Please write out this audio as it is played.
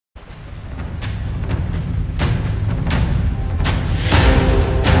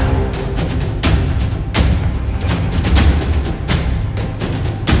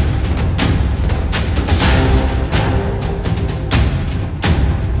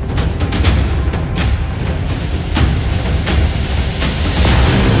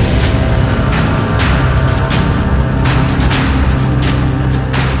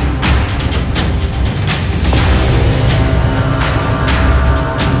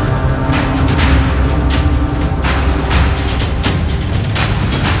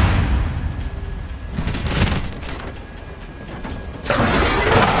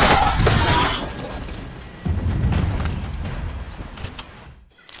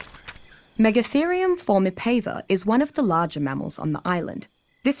Megatherium formipava is one of the larger mammals on the island.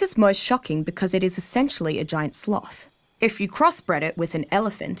 This is most shocking because it is essentially a giant sloth, if you crossbred it with an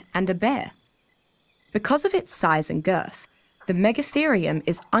elephant and a bear. Because of its size and girth, the Megatherium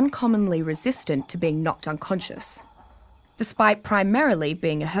is uncommonly resistant to being knocked unconscious. Despite primarily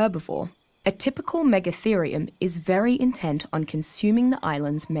being a herbivore, a typical Megatherium is very intent on consuming the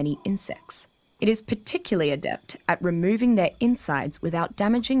island's many insects. It is particularly adept at removing their insides without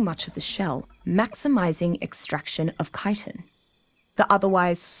damaging much of the shell, maximizing extraction of chitin. The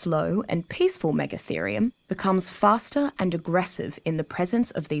otherwise slow and peaceful Megatherium becomes faster and aggressive in the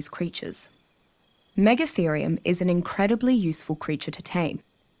presence of these creatures. Megatherium is an incredibly useful creature to tame,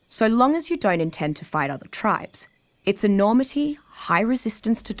 so long as you don't intend to fight other tribes. Its enormity, high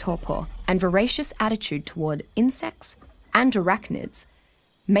resistance to torpor, and voracious attitude toward insects and arachnids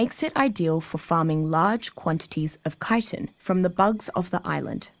makes it ideal for farming large quantities of chitin from the bugs of the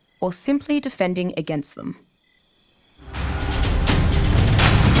island, or simply defending against them.